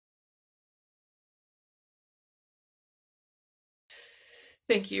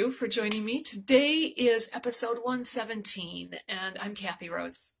Thank you for joining me. Today is episode 117, and I'm Kathy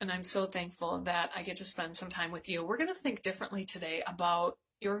Rhodes, and I'm so thankful that I get to spend some time with you. We're going to think differently today about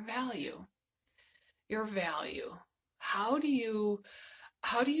your value. Your value. How do you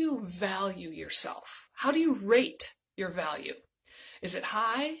value yourself? How do you rate your value? Is it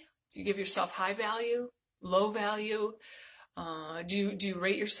high? Do you give yourself high value, low value? Do you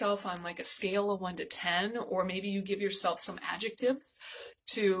rate yourself on like a scale of 1 to 10, or maybe you give yourself some adjectives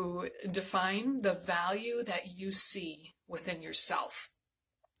to define the value that you see within yourself?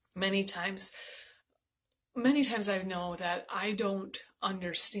 Many times I know that I don't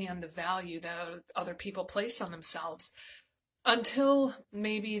understand the value that other people place on themselves until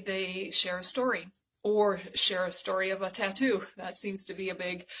maybe they share a story or share a story of a tattoo. That seems to be a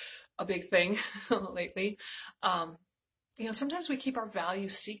big thing lately. Sometimes we keep our value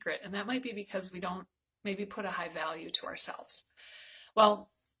secret, and that might be because we don't maybe put a high value to ourselves. Well,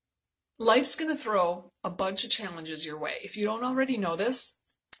 life's going to throw a bunch of challenges your way. If you don't already know this,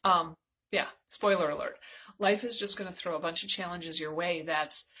 spoiler alert. Life is just going to throw a bunch of challenges your way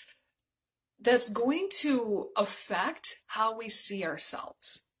that's going to affect how we see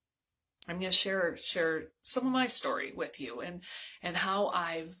ourselves. I'm going to share some of my story with you and how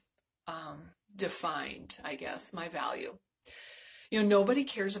I've defined, I guess, my value. Nobody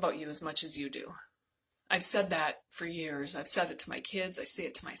cares about you as much as you do. I've said that for years. I've said it to my kids. I say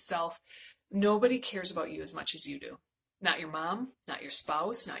it to myself. Nobody cares about you as much as you do. Not your mom, not your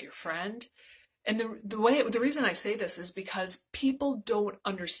spouse, not your friend. And the reason I say this is because people don't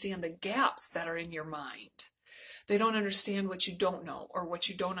understand the gaps that are in your mind. They don't understand what you don't know or what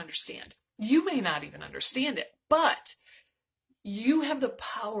you don't understand. You may not even understand it, but you have the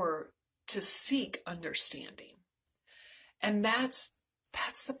power to seek understanding. And that's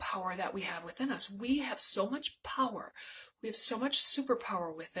the power that we have within us. We have so much power. We have so much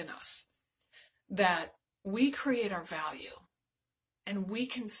superpower within us that we create our value, and we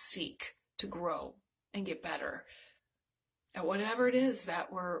can seek to grow and get better at whatever it is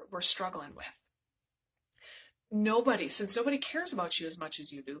that we're struggling with. Since nobody cares about you as much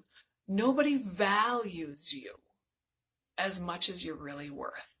as you do, nobody values you as much as you're really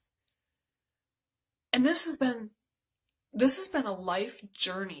worth. And this has been a life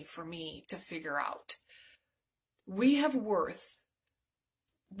journey for me to figure out. We have worth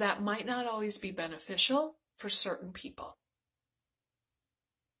that might not always be beneficial for certain people.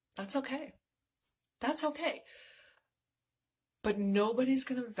 That's okay. That's okay. But nobody's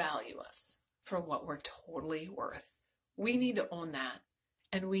going to value us for what we're totally worth. We need to own that,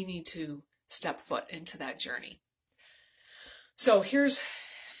 and we need to step foot into that journey. So here's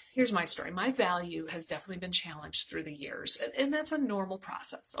my story. My value has definitely been challenged through the years, and that's a normal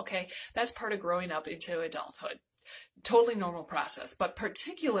process, okay? That's part of growing up into adulthood. Totally normal process, but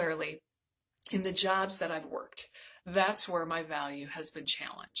particularly in the jobs that I've worked, that's where my value has been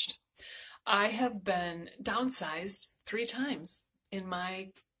challenged. I have been downsized 3 times in my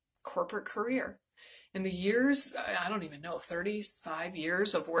corporate career. In the years, I don't even know, 35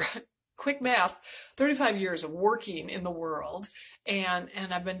 years of work. Quick math, 35 years of working in the world, and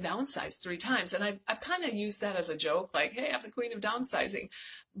I've been downsized 3 times. And I've kind of used that as a joke, like, hey, I'm the queen of downsizing.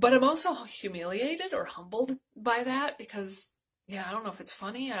 But I'm also humiliated or humbled by that because, I don't know if it's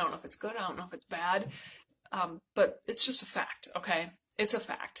funny. I don't know if it's good. I don't know if it's bad. But it's just a fact, okay? It's a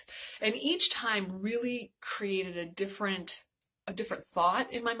fact. And each time really created a different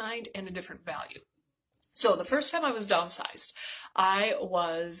thought in my mind and a different value. So the first time I was downsized, I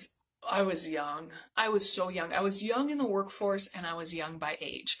was young. I was so young. I was young in the workforce, and I was young by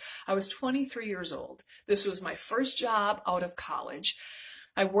age. I was 23 years old. This was my first job out of college.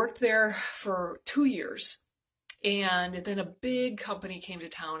 I worked there for 2 years, and then a big company came to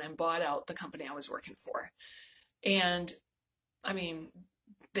town and bought out the company I was working for. And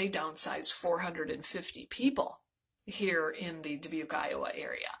they downsized 450 people here in the Dubuque, Iowa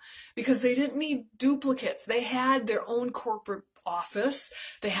area because they didn't need duplicates. They had their own corporate office.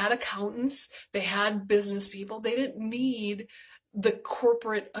 They had accountants. They had business people. They didn't need the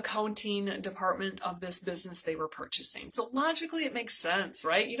corporate accounting department of this business they were purchasing. So logically, it makes sense,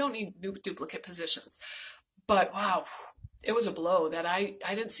 right? You don't need duplicate positions. But wow, it was a blow that I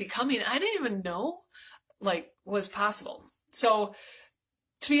didn't see coming. I didn't even know was possible. So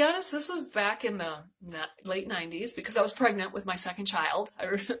to be honest, this was back in the late 90s because I was pregnant with my second child.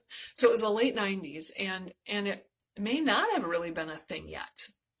 So it was the late 90s, and it may not have really been a thing yet,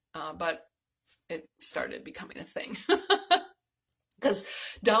 but it started becoming a thing. Because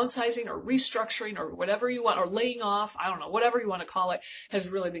downsizing or restructuring or whatever you want, or laying off, I don't know, whatever you want to call it, has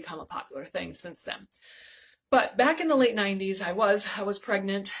really become a popular thing since then. But back in the late 90s, I was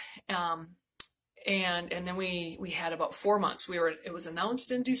pregnant. And then we had about 4 months. It was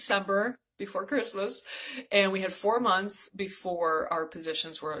announced in December before Christmas, and we had 4 months before our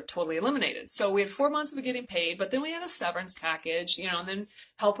positions were totally eliminated. So we had 4 months of getting paid, but then we had a severance package, and then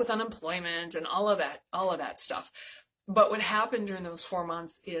help with unemployment and all of that stuff. But what happened during those 4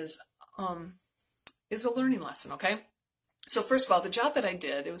 months is a learning lesson, okay? So first of all, the job that I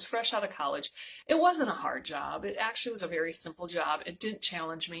did, it was fresh out of college. It wasn't a hard job. It actually was a very simple job. It didn't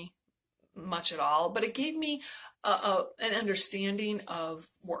challenge me much at all, but it gave me an understanding of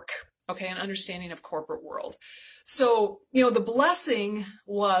work, okay, an understanding of corporate world. So, the blessing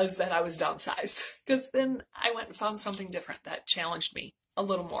was that I was downsized, because then I went and found something different that challenged me a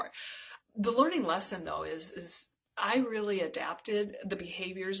little more. The learning lesson, though, is I really adapted the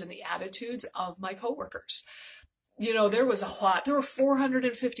behaviors and the attitudes of my coworkers. There was a lot. There were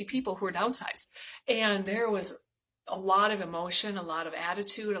 450 people who were downsized, and there was a lot of emotion, a lot of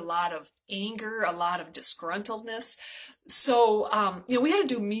attitude, a lot of anger, a lot of disgruntledness. So, we had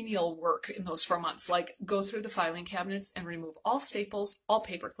to do menial work in those 4 months, like go through the filing cabinets and remove all staples, all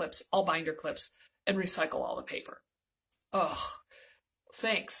paper clips, all binder clips, and recycle all the paper. Oh,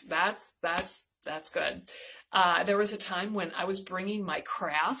 thanks. That's good. There was a time when I was bringing my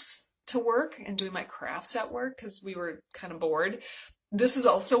crafts to work and doing my crafts at work because we were kind of bored. This is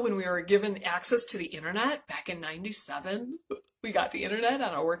also when we were given access to the internet back in 97. We got the internet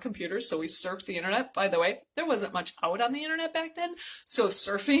on our work computers, so we surfed the internet. By the way, there wasn't much out on the internet back then. So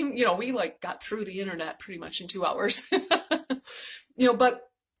surfing, we got through the internet pretty much in 2 hours. But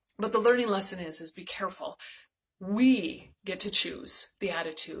the learning lesson is be careful. We get to choose the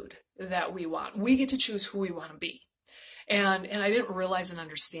attitude that we want. We get to choose who we want to be. And I didn't realize and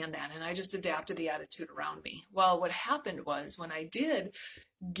understand that, and I just adapted the attitude around me. Well, what happened was when I did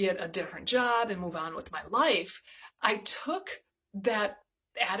get a different job and move on with my life, I took that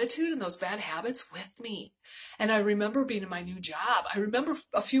attitude and those bad habits with me. And I remember being in my new job. I remember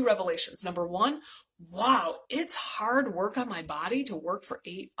a few revelations. Number one, wow, it's hard work on my body to work for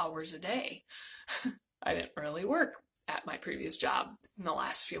 8 hours a day. I didn't really work at my previous job in the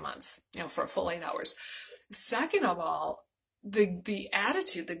last few months, for a full 8 hours. Second of all, the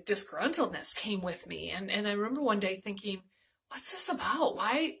attitude, the disgruntledness came with me. And I remember one day thinking, what's this about?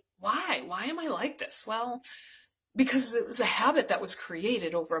 Why am I like this? Well, because it was a habit that was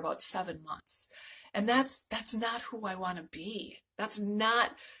created over about 7 months. And that's not who I want to be. That's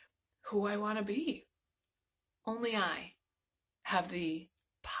not who I want to be. Only I have the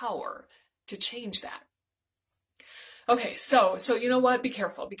power to change that. Okay, so you know what? Be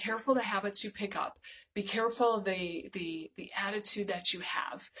careful. Be careful the habits you pick up. Be careful the attitude that you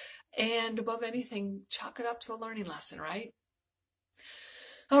have. And above anything, chalk it up to a learning lesson, right?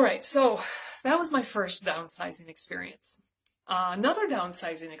 All right, so that was my first downsizing experience. Another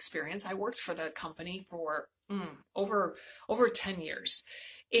downsizing experience, I worked for the company for over 10 years.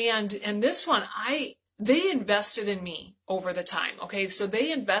 And this one, they invested in me over the time. Okay, so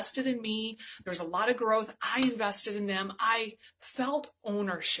they invested in me. There's a lot of growth. I invested in them. I felt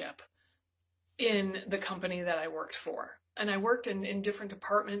ownership in the company that I worked for. And I worked in different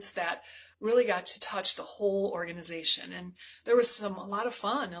departments that really got to touch the whole organization. And there was a lot of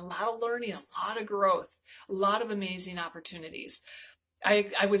fun, a lot of learning, a lot of growth, a lot of amazing opportunities.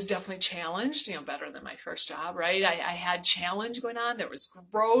 I was definitely challenged, better than my first job, right? I had challenge going on. There was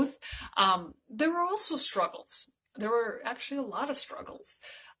growth. There were also struggles. There were actually a lot of struggles.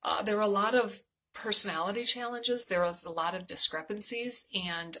 There were a lot of personality challenges. There was a lot of discrepancies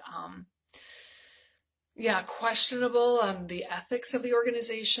and, questionable the ethics of the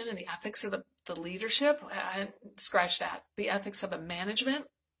organization and the ethics of the leadership. Scratch that. The ethics of the management,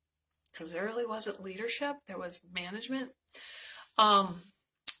 because there really wasn't leadership. There was management.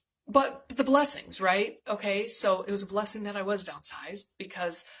 But the blessings, right? Okay, so it was a blessing that I was downsized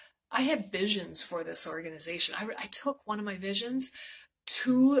because I had visions for this organization. I took one of my visions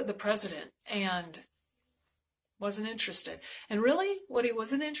to the president and wasn't interested. And really, what he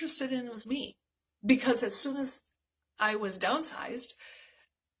wasn't interested in was me. Because as soon as I was downsized,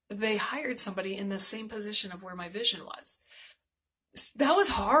 they hired somebody in the same position of where my vision was. That was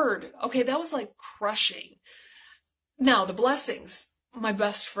hard. Okay, that was like crushing. Now, the blessings, my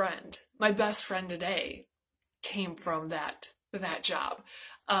best friend today came from that job.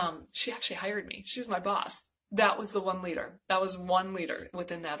 She actually hired me. She was my boss. That was the one leader. That was one leader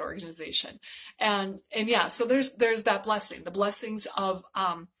within that organization. And yeah, so there's that blessing, the blessings of,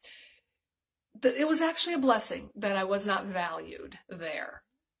 it was actually a blessing that I was not valued there.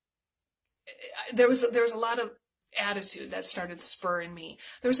 There was a lot of attitude that started spurring me.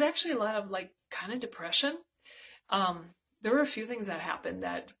 There was actually a lot of kind of depression. there were a few things that happened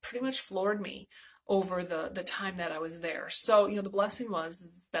that pretty much floored me over the time that I was there. So, the blessing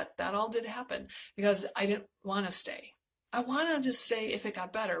was that all did happen because I didn't want to stay. I wanted to stay if it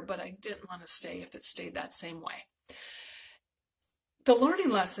got better, but I didn't want to stay if it stayed that same way. The learning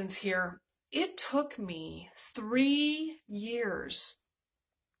lessons here, it took me 3 years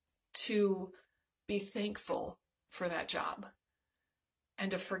to be thankful for that job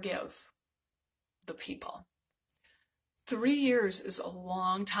and to forgive the people. 3 years is a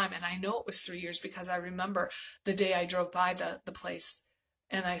long time, and I know it was 3 years because I remember the day I drove by the place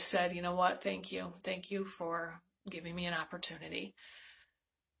and I said, you know what, thank you for giving me an opportunity.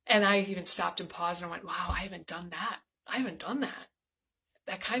 And I even stopped and paused and went, wow, I haven't done that.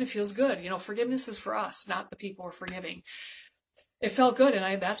 That kind of feels good. Forgiveness is for us, not the people we're forgiving. It felt good,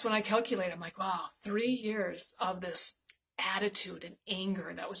 and that's when I calculated. I'm like, wow, 3 years of this attitude and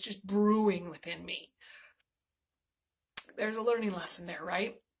anger that was just brewing within me. There's a learning lesson there,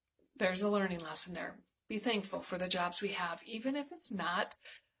 right? There's a learning lesson there. Be thankful for the jobs we have, even if it's not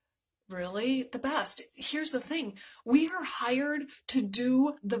really the best. Here's the thing. We are hired to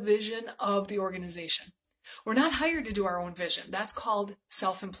do the vision of the organization. We're not hired to do our own vision. That's called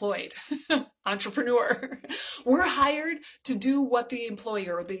self-employed, entrepreneur. We're hired to do what the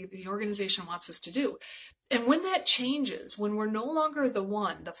employer or the organization wants us to do. And when that changes, when we're no longer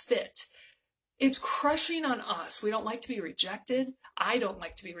the fit, it's crushing on us. We don't like to be rejected. I don't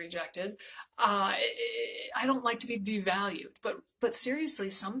like to be rejected. I don't like to be devalued. But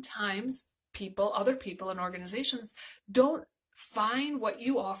seriously, sometimes other people and organizations don't find what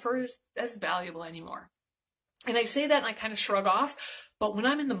you offer as valuable anymore. And I say that and I kind of shrug off, but when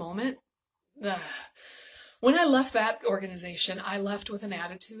I'm in the moment, when I left that organization, I left with an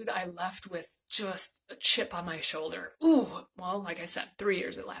attitude. I left with just a chip on my shoulder. Ooh, well, like I said, 3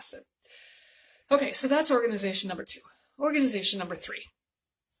 years it lasted. Okay, so that's organization number 2. Organization number 3.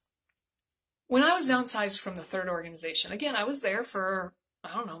 When I was downsized from the third organization, again, I was there for,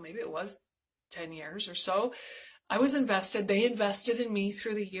 I don't know, maybe it was 10 years or so. I was invested. They invested in me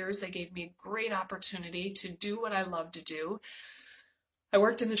through the years. They gave me a great opportunity to do what I love to do. I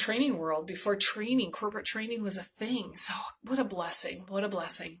worked in the training world before corporate training was a thing. So what a blessing. What a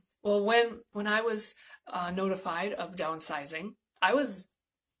blessing. Well, when I was notified of downsizing,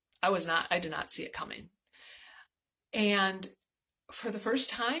 I did not see it coming. And for the first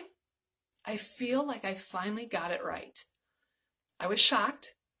time, I feel like I finally got it right. I was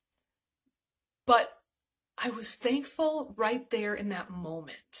shocked, but I was thankful right there in that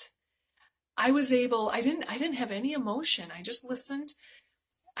moment. I didn't have any emotion. I just listened.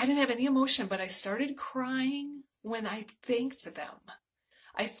 I didn't have any emotion, but I started crying when I thanked them.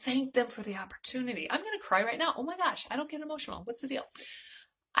 I thanked them for the opportunity. I'm going to cry right now. Oh my gosh, I don't get emotional. What's the deal?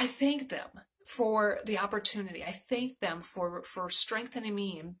 I thank them for the opportunity. I thank them for strengthening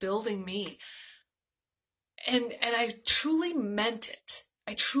me and building me. And I truly meant it.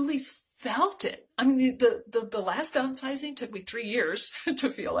 I truly felt it. I mean, the last downsizing took me 3 years to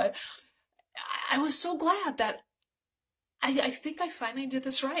feel it. I was so glad that I think I finally did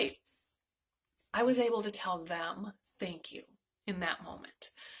this right. I was able to tell them thank you in that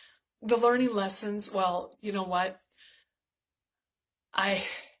moment. The learning lessons, well, you know what?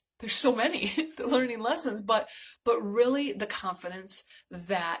 There's so many learning lessons, but really the confidence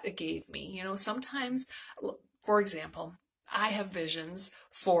that it gave me. Sometimes, for example, I have visions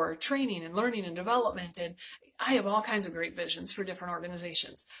for training and learning and development, and I have all kinds of great visions for different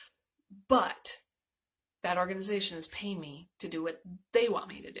organizations. But that organization is paying me to do what they want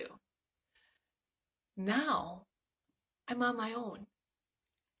me to do. Now, I'm on my own.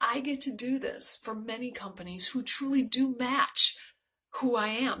 I get to do this for many companies who truly do match who I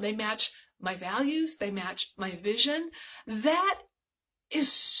am. They match my values. They match my vision. That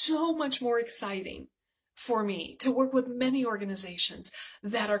is so much more exciting for me to work with many organizations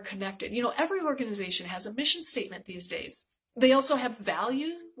that are connected. Every organization has a mission statement these days. They also have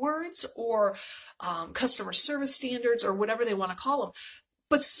value words or customer service standards or whatever they want to call them.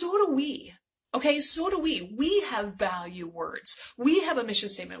 But so do we. Okay, so do we. We have value words. We have a mission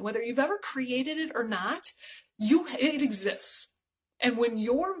statement. Whether you've ever created it or not, it exists. And when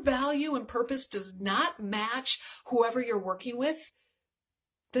your value and purpose does not match whoever you're working with,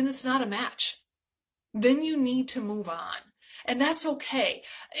 then it's not a match. Then you need to move on. And that's okay.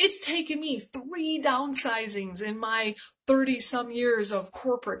 It's taken me 3 downsizings in my 30-some years of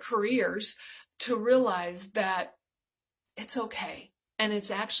corporate careers to realize that it's okay. And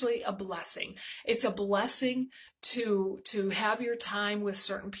it's actually a blessing. It's a blessing to have your time with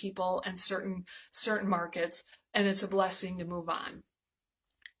certain people and certain markets. And it's a blessing to move on.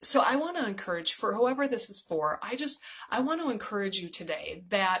 So I want to encourage, for whoever this is for, I want to encourage you today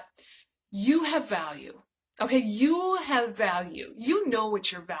that you have value. Okay, you have value. You know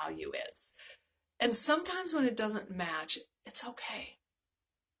what your value is. And sometimes when it doesn't match, it's okay.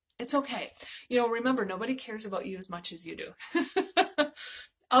 It's okay. Remember, nobody cares about you as much as you do.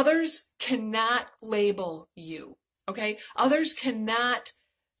 Others cannot label you. Okay? Others cannot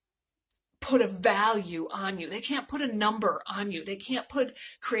put a value on you. They can't put a number on you. They can't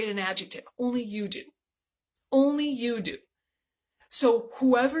create an adjective. Only you do. Only you do. So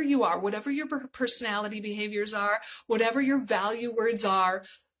whoever you are, whatever your personality behaviors are, whatever your value words are,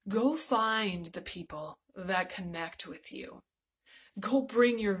 go find the people that connect with you. Go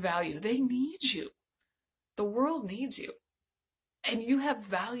bring your value. They need you. The world needs you. And you have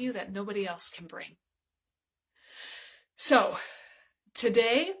value that nobody else can bring. So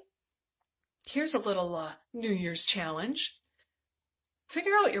today, here's a little New Year's challenge.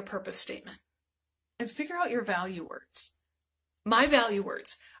 Figure out your purpose statement and figure out your value words. My value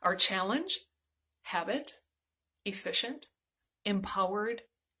words are challenge, habit, efficient, empowered,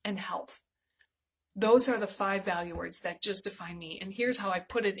 and health. Those are the 5 value words that just define me. And here's how I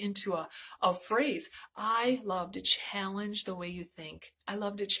put it into a phrase. I love to challenge the way you think. I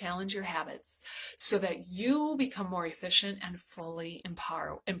love to challenge your habits so that you become more efficient and fully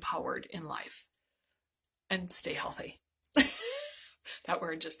empowered in life. And stay healthy. That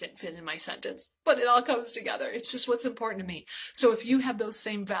word just didn't fit in my sentence, but it all comes together. It's just what's important to me. So if you have those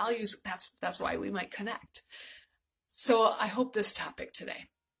same values, that's why we might connect. So I hope this topic today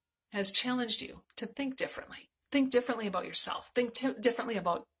has challenged you to think differently. Think differently about yourself. Think differently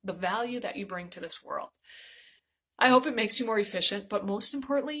about the value that you bring to this world. I hope it makes you more efficient, but most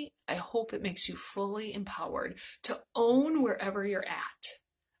importantly, I hope it makes you fully empowered to own wherever you're at.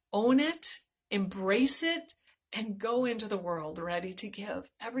 Own it, embrace it, and go into the world ready to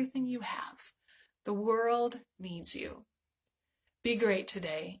give everything you have. The world needs you. Be great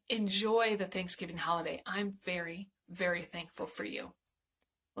today. Enjoy the Thanksgiving holiday. I'm very, very thankful for you.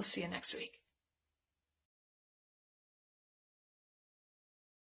 We'll see you next week.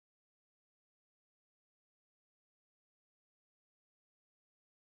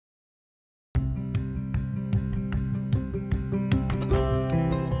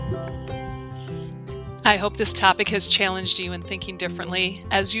 I hope this topic has challenged you in thinking differently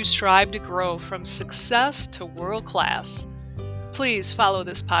as you strive to grow from success to world class. Please follow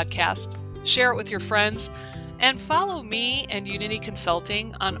this podcast, share it with your friends, and follow me and Unity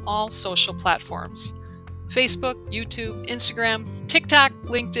Consulting on all social platforms: Facebook, YouTube, Instagram, TikTok,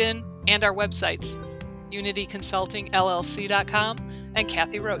 LinkedIn, and our websites, unityconsultingllc.com and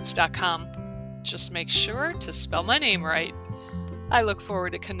kathyrhodes.com. Just make sure to spell my name right. I look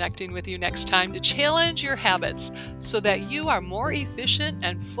forward to connecting with you next time to challenge your habits so that you are more efficient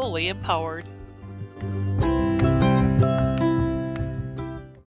and fully empowered.